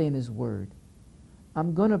going to stay in His Word.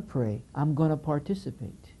 I'm going to pray. I'm going to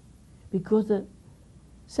participate. Because the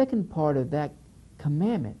second part of that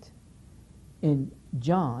commandment in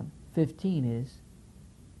John 15 is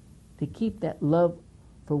to keep that love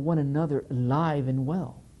for one another alive and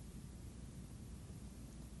well.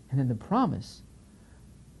 And then the promise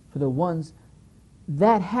for the ones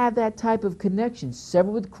that have that type of connection,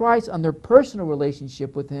 severed with Christ on their personal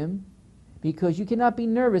relationship with Him, because you cannot be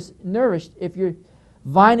nourished if your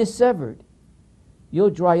vine is severed. You'll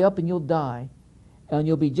dry up and you'll die, and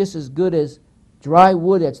you'll be just as good as dry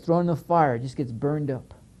wood that's thrown in the fire. It just gets burned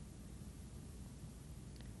up.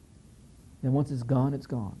 And once it's gone, it's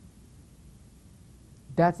gone.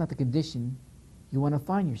 That's not the condition you want to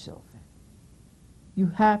find yourself in. You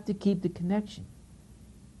have to keep the connection.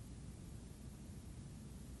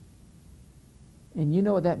 And you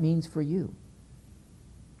know what that means for you.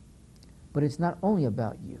 But it's not only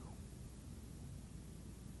about you.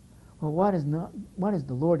 Well, why does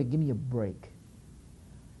the Lord give me a break?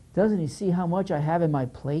 Doesn't He see how much I have in my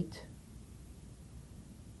plate?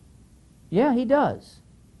 Yeah, He does.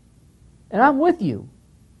 And I'm with you.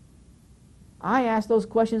 I ask those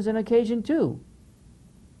questions on occasion too.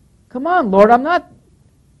 Come on, Lord, I'm not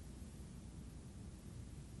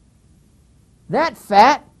that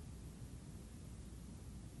fat.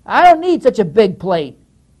 I don't need such a big plate.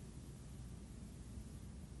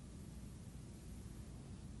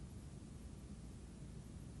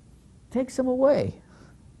 Take some away.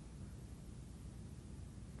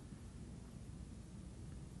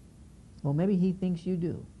 Well, maybe He thinks you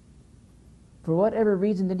do. For whatever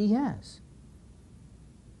reason that He has.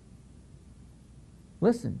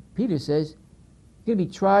 Listen, Peter says, you're going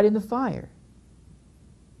to be tried in the fire.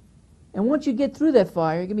 And once you get through that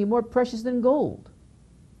fire, you're going to be more precious than gold.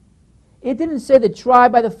 It didn't say that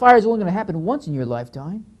tried by the fire is only going to happen once in your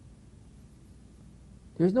lifetime.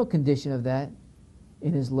 There's no condition of that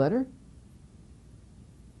in his letter.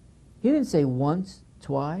 He didn't say once,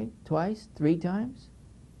 twice, 3 times.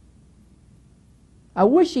 I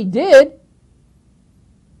wish he did.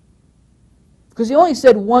 Because he only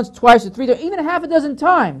said once, twice, or 3 times, even half a dozen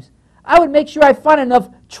times. I would make sure I find enough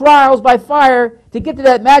trials by fire to get to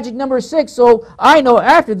that magic number 6, so I know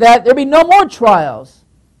after that there'll be no more trials.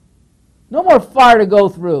 No more fire to go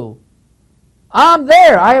through. I'm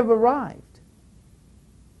there. I have arrived.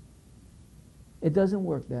 It doesn't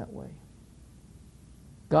work that way.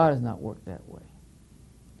 God does not work that way.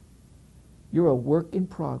 You're a work in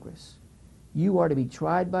progress. You are to be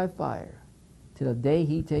tried by fire till the day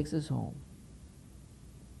he takes us home.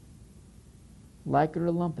 Like it or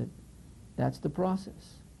lump it, that's the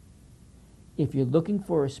process. If you're looking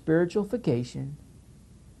for a spiritualification,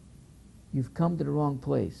 you've come to the wrong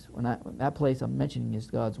place. That place I'm mentioning is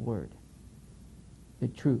God's Word, the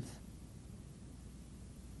truth.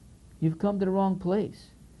 You've come to the wrong place.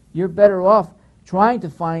 You're better off trying to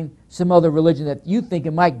find some other religion that you think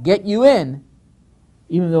it might get you in,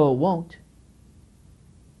 even though it won't.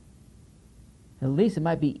 At least it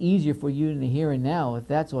might be easier for you in the here and now if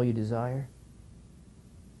that's all you desire.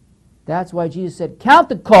 That's why Jesus said, count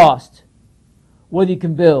the cost, whether you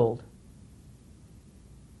can build.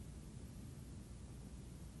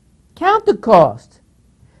 Count the cost,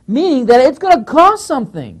 meaning that it's going to cost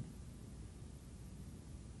something.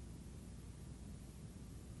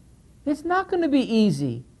 It's not going to be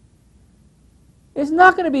easy. It's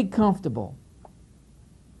not going to be comfortable.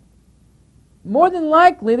 More than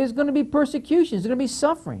likely, there's going to be persecutions. There's going to be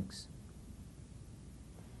sufferings.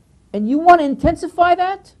 And you want to intensify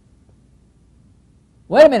that?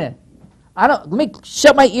 Wait a minute. Let me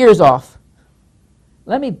shut my ears off.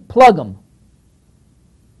 Let me plug them.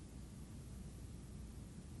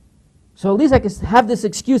 So at least I can have this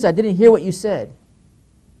excuse, I didn't hear what you said.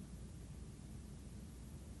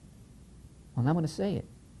 Well, I'm going to say it.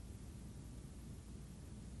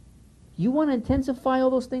 You want to intensify all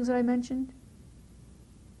those things that I mentioned?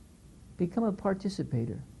 Become a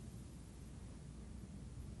participator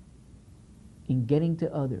in getting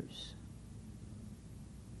to others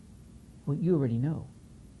what you already know.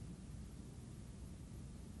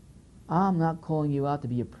 I'm not calling you out to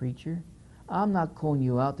be a preacher. I'm not calling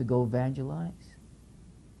you out to go evangelize.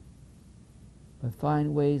 But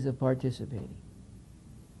find ways of participating.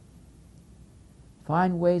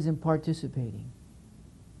 Find ways in participating.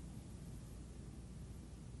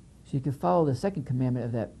 So you can follow the second commandment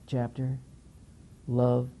of that chapter.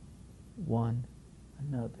 Love one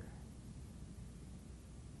another.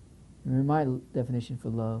 Remember my definition for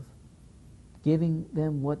love. Giving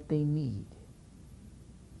them what they need.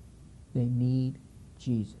 They need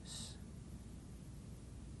Jesus.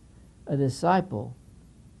 A disciple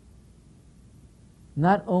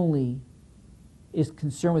not only is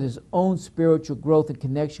concerned with his own spiritual growth and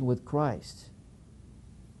connection with Christ,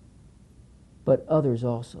 but others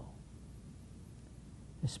also,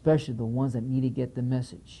 especially the ones that need to get the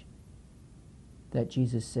message that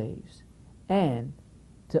Jesus saves, and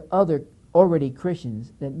to other already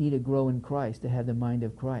Christians that need to grow in Christ, to have the mind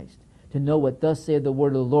of Christ, to know what thus saith the word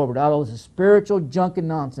of the Lord without all this spiritual junk and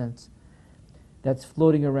nonsense that's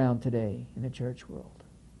floating around today in the church world.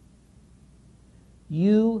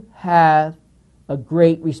 You have a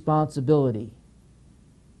great responsibility.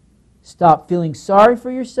 Stop feeling sorry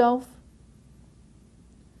for yourself.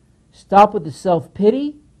 Stop with the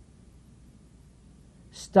self-pity.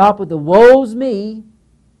 Stop with the woe's me.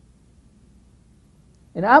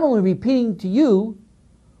 And I'm only repeating to you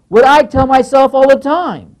what I tell myself all the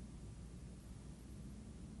time.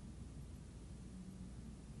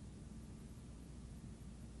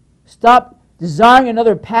 Stop desiring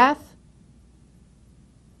another path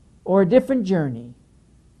or a different journey.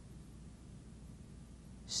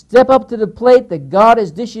 Step up to the plate that God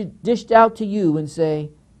has dished out to you and say,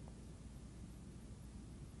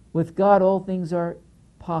 with God all things are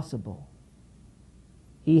possible.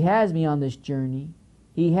 He has me on this journey.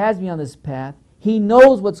 He has me on this path. He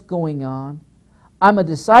knows what's going on. I'm a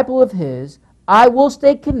disciple of His. I will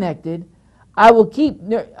stay connected. I will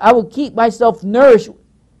keep myself nourished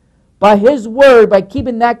by His Word, by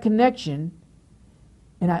keeping that connection.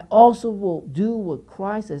 And I also will do what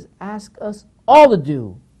Christ has asked us all to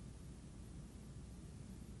do.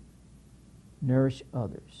 Nourish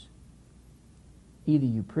others. Either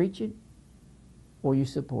you preach it or you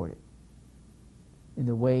support it in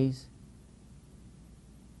the ways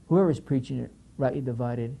whoever's preaching it rightly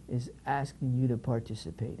divided is asking you to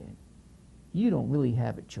participate in. You don't really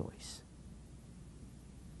have a choice.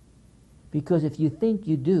 Because if you think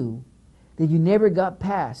you do, then you never got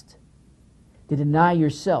past the deny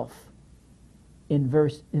yourself in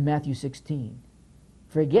Matthew 16.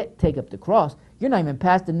 Forget take up the cross. You're not even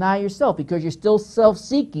past deny yourself because you're still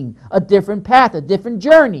self-seeking, a different path, a different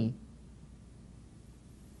journey.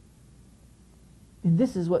 And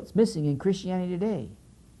this is what's missing in Christianity today.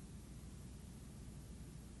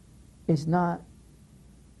 It's not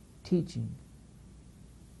teaching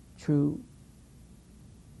true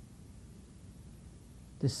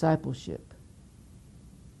discipleship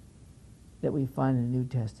that we find in the New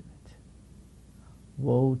Testament.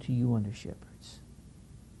 Woe to you under shepherds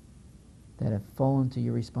that have fallen to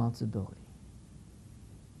your responsibility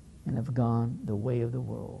and have gone the way of the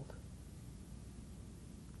world.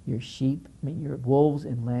 Your sheep, your wolves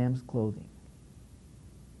in lamb's clothing.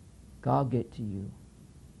 God get to you.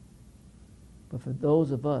 But for those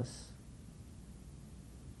of us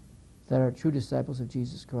that are true disciples of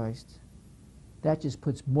Jesus Christ, that just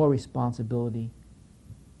puts more responsibility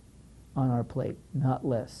on our plate, not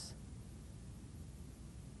less.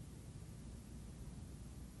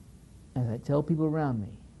 As I tell people around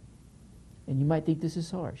me, and you might think this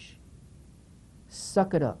is harsh,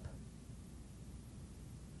 suck it up.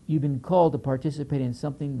 You've been called to participate in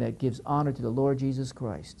something that gives honor to the Lord Jesus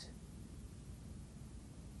Christ.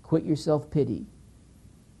 Quit your self-pity.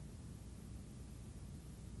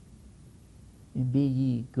 And be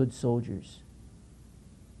ye good soldiers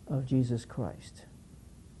of Jesus Christ.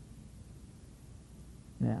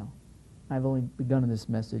 Now, I've only begun in this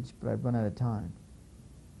message, but I've run out of time.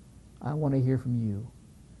 I want to hear from you.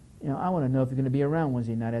 I want to know if you're going to be around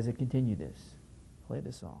Wednesday night as I continue this. Play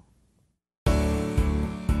the song.